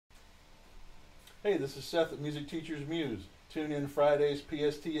Hey, this is Seth at Music Teachers Muse. Tune in Fridays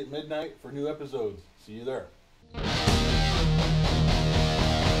PST at midnight for new episodes. See you there.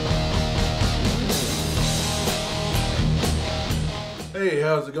 Hey,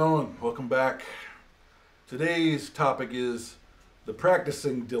 how's it going? Welcome back. Today's topic is the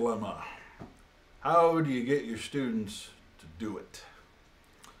practicing dilemma. How do you get your students to do it?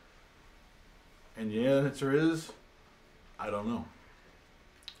 And the answer is, I don't know.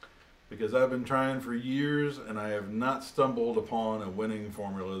 Because I've been trying for years and I have not stumbled upon a winning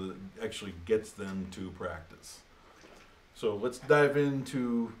formula that actually gets them to practice. So let's dive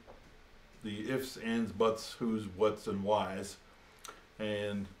into the ifs, ands, buts, who's, whats, and whys,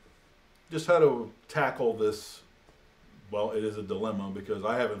 and just how to tackle this. Well, it is a dilemma because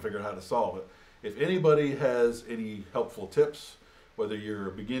I haven't figured out how to solve it. If anybody has any helpful tips, whether you're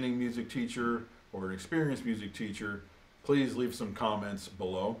a beginning music teacher or an experienced music teacher, please leave some comments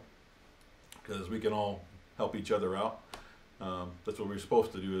below, because we can all help each other out. That's what we're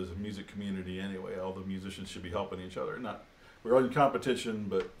supposed to do as a music community anyway. All the musicians should be helping each other. Not, we're all in competition,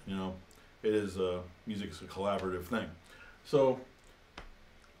 but you know, it is music is a collaborative thing. So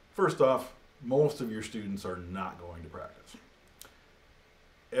first off, most of your students are not going to practice.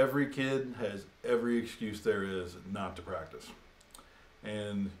 Every kid has every excuse there is not to practice.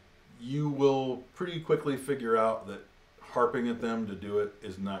 And you will pretty quickly figure out that harping at them to do it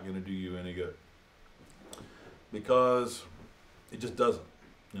is not going to do you any good, because it just doesn't.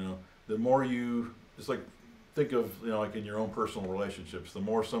 You know, the more you just like think of, you know, like in your own personal relationships, the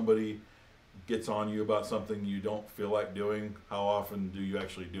more somebody gets on you about something you don't feel like doing, how often do you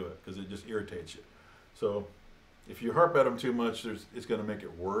actually do it? Because it just irritates you. So if you harp at them too much, it's going to make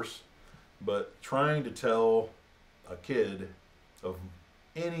it worse. But trying to tell a kid of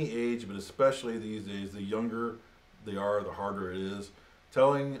any age, but especially these days, the younger they are, the harder it is.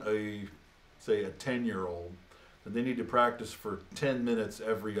 Telling say a 10-year-old that they need to practice for 10 minutes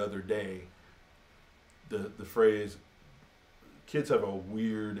every other day. The phrase, kids have a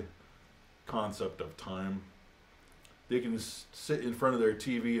weird concept of time. They can sit in front of their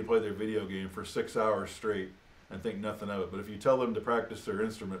TV and play their video game for 6 hours straight and think nothing of it. But if you tell them to practice their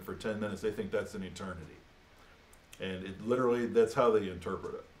instrument for 10 minutes, they think that's an eternity. And it literally, that's how they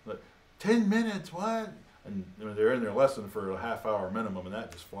interpret it. Like, 10 minutes, what? And I mean, they're in their lesson for a half-hour minimum, and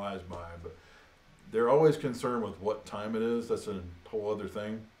that just flies by. But they're always concerned with what time it is. That's a whole other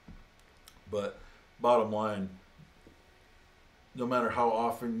thing. But bottom line, no matter how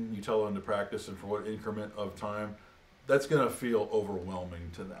often you tell them to practice and for what increment of time, that's going to feel overwhelming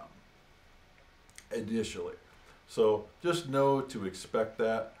to them initially. So just know to expect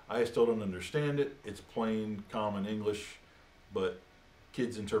that. I still don't understand it. It's plain common English, but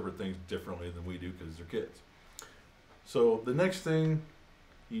kids interpret things differently than we do because they're kids. So the next thing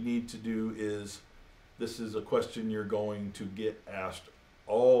you need to do is, this is a question you're going to get asked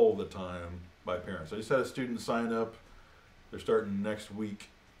all the time by parents. I just had a student sign up. They're starting next week,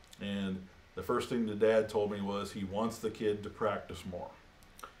 and the first thing the dad told me was he wants the kid to practice more.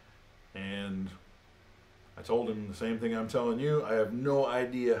 And I told him the same thing I'm telling you. I have no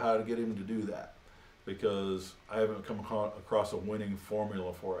idea how to get him to do that, because I haven't come across a winning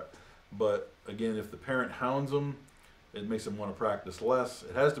formula for it. But again, if the parent hounds them, it makes them want to practice less.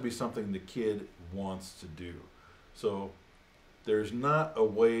 It has to be something the kid wants to do. So there's not a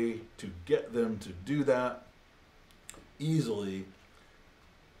way to get them to do that easily,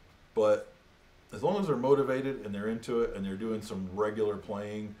 but as long as they're motivated and they're into it and they're doing some regular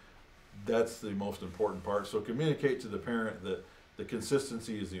playing, that's the most important part. So communicate to the parent that the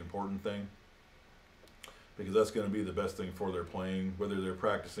consistency is the important thing, because that's going to be the best thing for their playing. Whether they're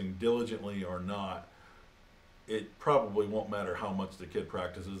practicing diligently or not, it probably won't matter how much the kid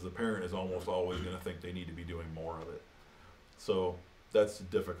practices. The parent is almost always going to think they need to be doing more of it. So that's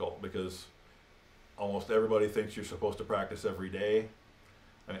difficult, because almost everybody thinks you're supposed to practice every day.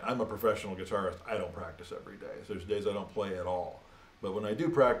 I mean, I'm a professional guitarist. I don't practice every day. So there's days I don't play at all. But when I do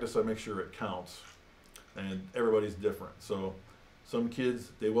practice, I make sure it counts. And everybody's different. So some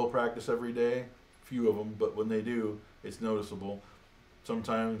kids, they will practice every day, few of them, but when they do, it's noticeable.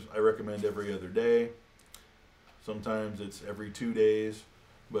 Sometimes I recommend every other day. Sometimes it's every 2 days.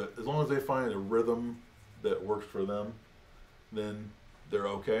 But as long as they find a rhythm that works for them, then they're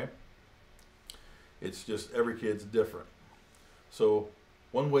okay. It's just every kid's different. So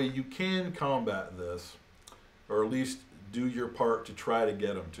one way you can combat this, or at least do your part to try to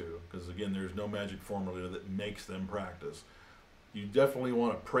get them to, because again, there's no magic formula that makes them practice. You definitely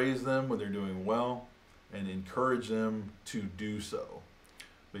want to praise them when they're doing well and encourage them to do so,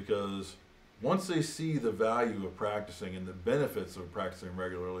 because once they see the value of practicing and the benefits of practicing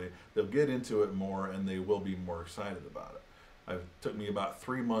regularly, they'll get into it more and they will be more excited about it. It took me about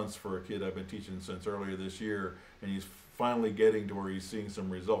 3 months for a kid I've been teaching since earlier this year, and he's finally getting to where he's seeing some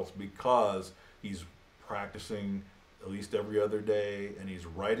results because he's practicing at least every other day, and he's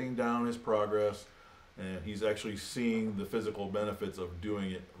writing down his progress, and he's actually seeing the physical benefits of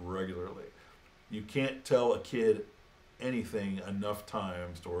doing it regularly. You can't tell a kid anything enough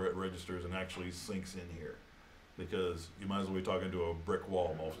times to where it registers and actually sinks in here, because you might as well be talking to a brick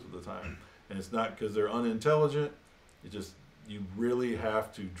wall most of the time. And it's not because they're unintelligent, it's just you really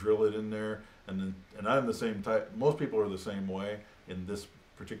have to drill it in there. And I'm the same type. Most people are the same way in this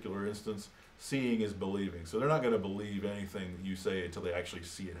particular instance. Seeing is believing. So they're not going to believe anything that you say until they actually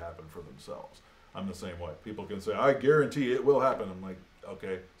see it happen for themselves. I'm the same way. People can say, I guarantee it will happen. I'm like,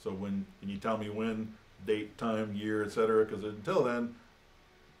 okay, so when, can you tell me when, date, time, year, etc.? Because until then,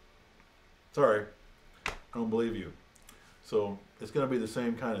 sorry, I don't believe you. So it's going to be the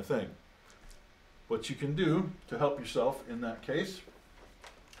same kind of thing. What you can do to help yourself in that case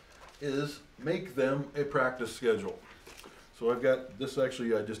is make them a practice schedule. So I've got this,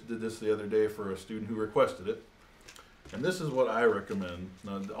 actually I just did this the other day for a student who requested it. And this is what I recommend.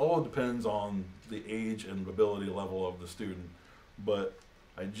 Now, it all depends on the age and ability level of the student, but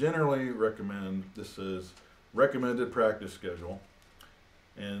I generally recommend, this is recommended practice schedule,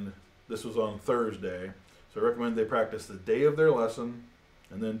 and this was on Thursday. So I recommend they practice the day of their lesson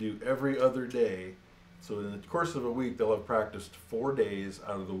and then do every other day. So in the course of a week, they'll have practiced 4 days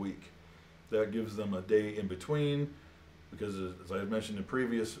out of the week. That gives them a day in between, because as I mentioned in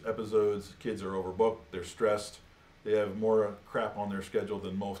previous episodes, kids are overbooked, they're stressed, they have more crap on their schedule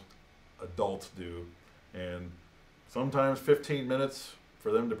than most adults do. And sometimes 15 minutes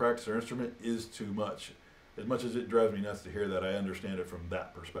for them to practice their instrument is too much. As much as it drives me nuts to hear that, I understand it from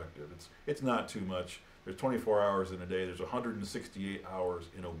that perspective. It's not too much. There's 24 hours in a day, there's 168 hours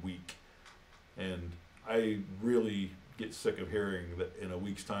in a week. And I really get sick of hearing that in a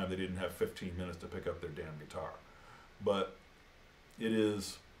week's time they didn't have 15 minutes to pick up their damn guitar. But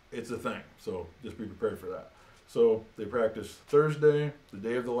it's a thing, so just be prepared for that. So they practice Thursday, the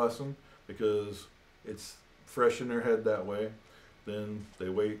day of the lesson, because it's fresh in their head that way. Then they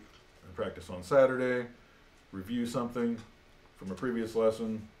wait and practice on Saturday, review something from a previous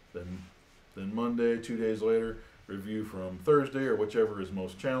lesson, then Monday, 2 days later, review from Thursday or whichever is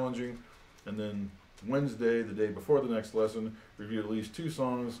most challenging, and then Wednesday, the day before the next lesson, review at least 2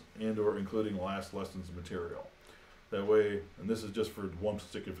 songs and or including last lesson's material. That way, and this is just for one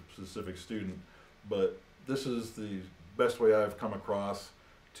specific student, but this is the best way I've come across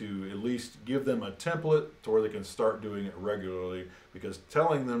to at least give them a template to where they can start doing it regularly, because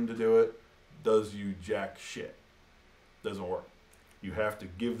telling them to do it does you jack shit. Doesn't work. You have to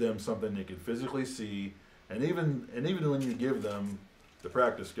give them something they can physically see, and even when you give them the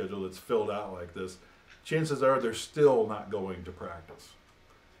practice schedule that's filled out like this, chances are they're still not going to practice.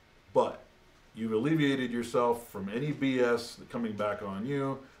 But you've alleviated yourself from any BS coming back on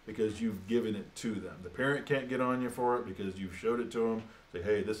you because you've given it to them. The parent can't get on you for it because you've showed it to them. Say,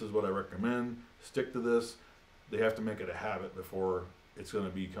 hey, this is what I recommend. Stick to this. They have to make it a habit before it's going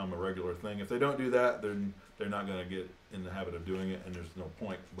to become a regular thing. If they don't do that, then they're not going to get in the habit of doing it, and there's no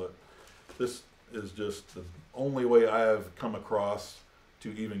point. But this is just the only way I have come across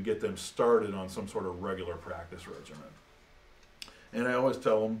to even get them started on some sort of regular practice regimen. And I always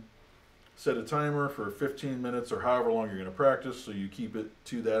tell them, set a timer for 15 minutes or however long you're going to practice, so you keep it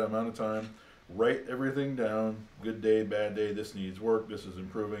to that amount of time. Write everything down, good day, bad day, this needs work, this is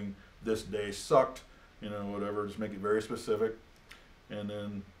improving, this day sucked, whatever, just make it very specific. And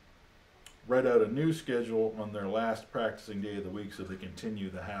then write out a new schedule on their last practicing day of the week so they continue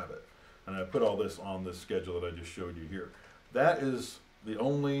the habit. And I put all this on this schedule that I just showed you here. That is the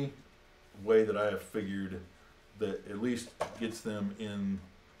only way that I have figured that at least gets them in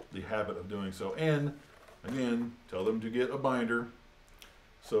the habit of doing so. And again, tell them to get a binder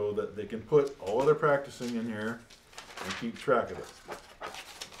so that they can put all of their practicing in here and keep track of it.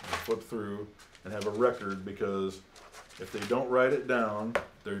 And flip through and have a record, because if they don't write it down,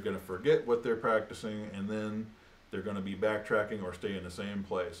 they're going to forget what they're practicing, and then they're going to be backtracking or stay in the same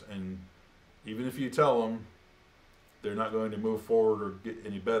place. And even if you tell them, they're not going to move forward or get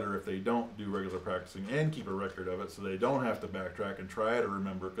any better if they don't do regular practicing and keep a record of it, so they don't have to backtrack and try to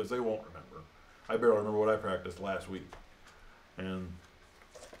remember, because they won't remember. I barely remember what I practiced last week, and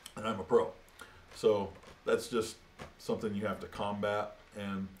I'm a pro. So that's just something you have to combat,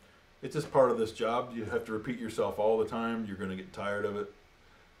 and it's just part of this job. You have to repeat yourself all the time. You're going to get tired of it,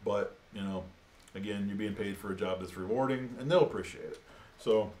 but again, you're being paid for a job that's rewarding, and they'll appreciate it.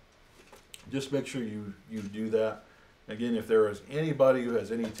 So just make sure you do that. Again, if there is anybody who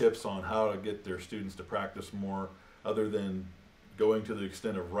has any tips on how to get their students to practice more, other than going to the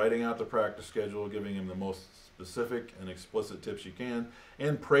extent of writing out the practice schedule, giving them the most specific and explicit tips you can,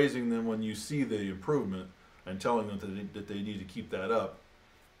 and praising them when you see the improvement and telling them that they need to keep that up.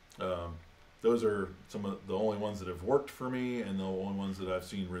 Those are some of the only ones that have worked for me and the only ones that I've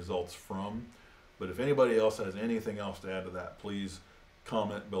seen results from. But if anybody else has anything else to add to that, please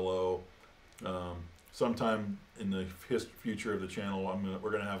comment below. Sometime in the future of the channel, we're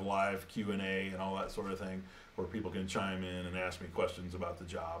going to have live Q&A and all that sort of thing, where people can chime in and ask me questions about the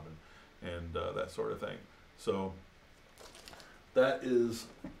job and that sort of thing. So that is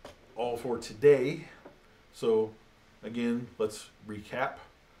all for today. So again, let's recap.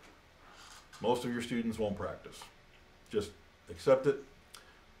 Most of your students won't practice. Just accept it.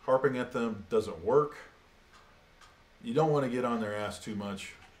 Harping at them doesn't work. You don't want to get on their ass too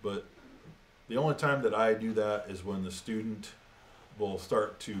much, but the only time that I do that is when the student will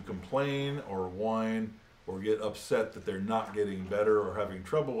start to complain or whine or get upset that they're not getting better or having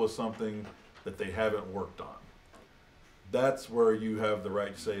trouble with something that they haven't worked on. That's where you have the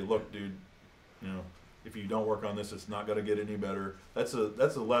right to say, look, dude, you know, if you don't work on this, it's not going to get any better. That's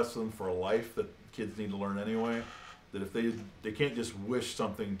a lesson for life that kids need to learn anyway. That if they can't just wish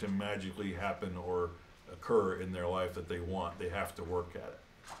something to magically happen or occur in their life that they want, they have to work at it.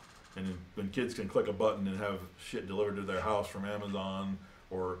 And when kids can click a button and have shit delivered to their house from Amazon,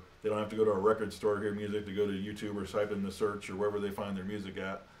 or they don't have to go to a record store to hear music, to go to YouTube or type in the search or wherever they find their music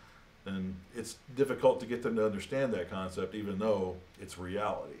at, then it's difficult to get them to understand that concept, even though it's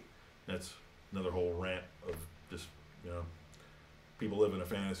reality. That's another whole rant of just, you know, people live in a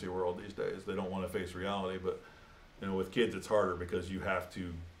fantasy world these days. They don't want to face reality, but you know, with kids it's harder because they have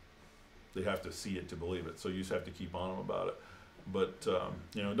to see it to believe it. So you just have to keep on them about it. But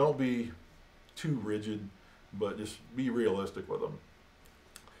you know, don't be too rigid, but just be realistic with them.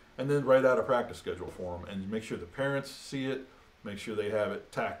 And then write out a practice schedule for them, and make sure the parents see it. Make sure they have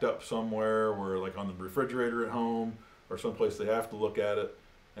it tacked up somewhere, where like on the refrigerator at home or someplace they have to look at it,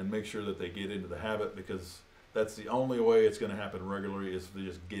 and make sure that they get into the habit, because that's the only way it's going to happen regularly, is to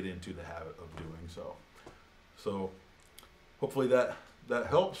just get into the habit of doing so. So hopefully that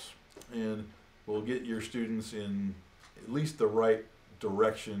helps, and will get your students in at least the right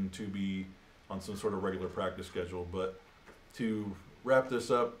direction to be on some sort of regular practice schedule. But to wrap this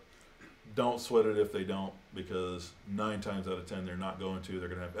up, don't sweat it if they don't, because 9 times out of 10 they're not going to. They're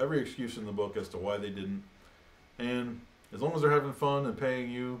going to have every excuse in the book as to why they didn't. And as long as they're having fun and paying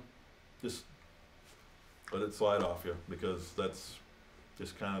you, just let it slide off you, because that's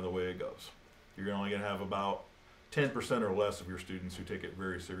just kind of the way it goes. You're only going to have about 10% or less of your students who take it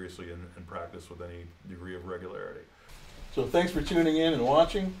very seriously and practice with any degree of regularity. So thanks for tuning in and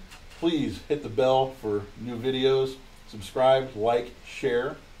watching. Please hit the bell for new videos. Subscribe, like,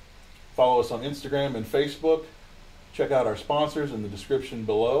 share. Follow us on Instagram and Facebook. Check out our sponsors in the description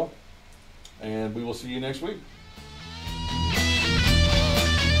below. And we will see you next week.